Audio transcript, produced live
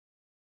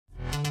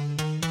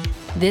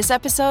This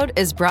episode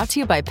is brought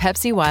to you by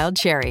Pepsi Wild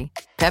Cherry.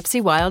 Pepsi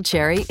Wild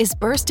Cherry is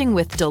bursting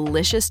with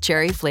delicious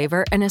cherry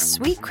flavor and a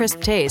sweet,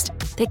 crisp taste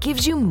that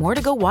gives you more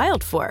to go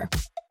wild for.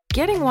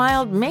 Getting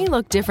wild may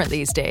look different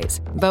these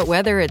days, but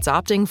whether it's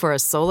opting for a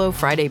solo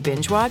Friday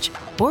binge watch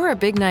or a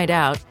big night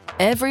out,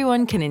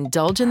 everyone can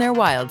indulge in their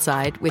wild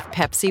side with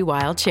Pepsi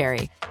Wild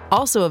Cherry.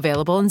 Also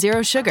available in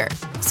Zero Sugar.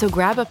 So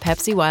grab a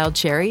Pepsi Wild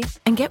Cherry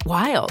and get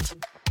wild.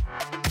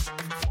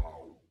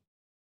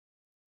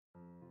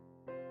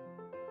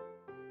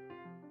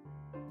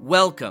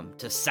 Welcome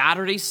to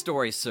Saturday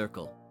Story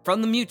Circle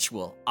from the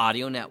Mutual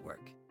Audio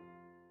Network.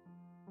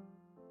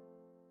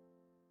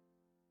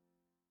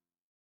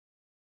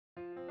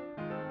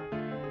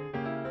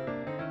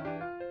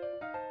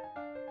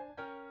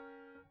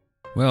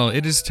 Well,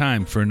 it is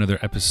time for another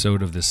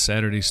episode of the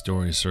Saturday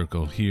Story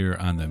Circle here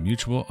on the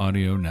Mutual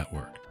Audio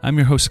Network. I'm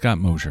your host, Scott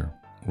Mosier.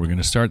 We're going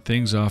to start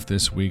things off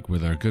this week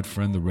with our good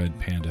friend, the Red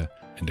Panda,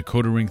 and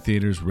Dakota Ring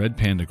Theater's Red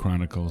Panda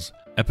Chronicles,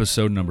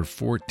 episode number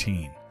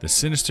 14, The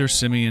Sinister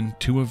Simian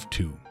 2 of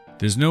 2.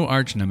 There's no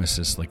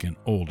arch-nemesis like an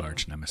old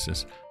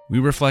arch-nemesis. We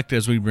reflect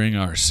as we bring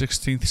our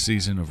 16th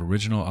season of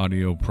original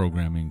audio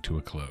programming to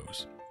a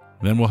close.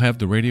 Then we'll have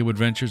the radio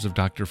adventures of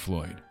Dr.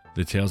 Floyd,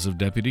 The Tales of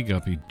Deputy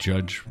Guppy,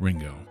 Judge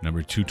Ringo,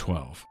 number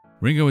 212.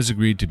 Ringo has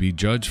agreed to be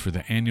judge for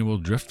the annual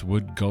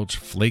Driftwood Gulch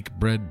Flake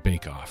Bread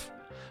Bake-Off,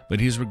 but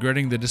he's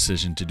regretting the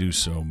decision to do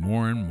so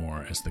more and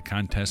more as the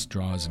contest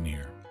draws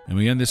near. And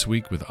we end this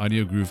week with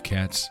Audio Groove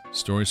Cats,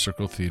 Story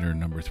Circle Theater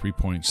number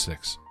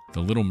 3.6, The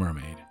Little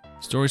Mermaid.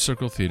 Story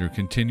Circle Theater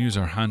continues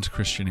our Hans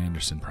Christian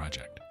Andersen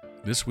project.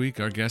 This week,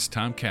 our guest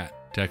Tom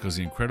Cat tackles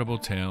the incredible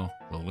tale,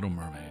 The Little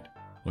Mermaid.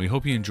 We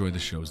hope you enjoy the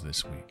shows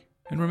this week.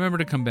 And remember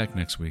to come back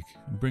next week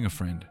and bring a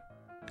friend,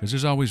 because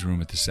there's always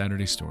room at the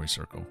Saturday Story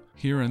Circle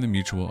here on the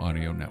Mutual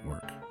Audio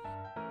Network.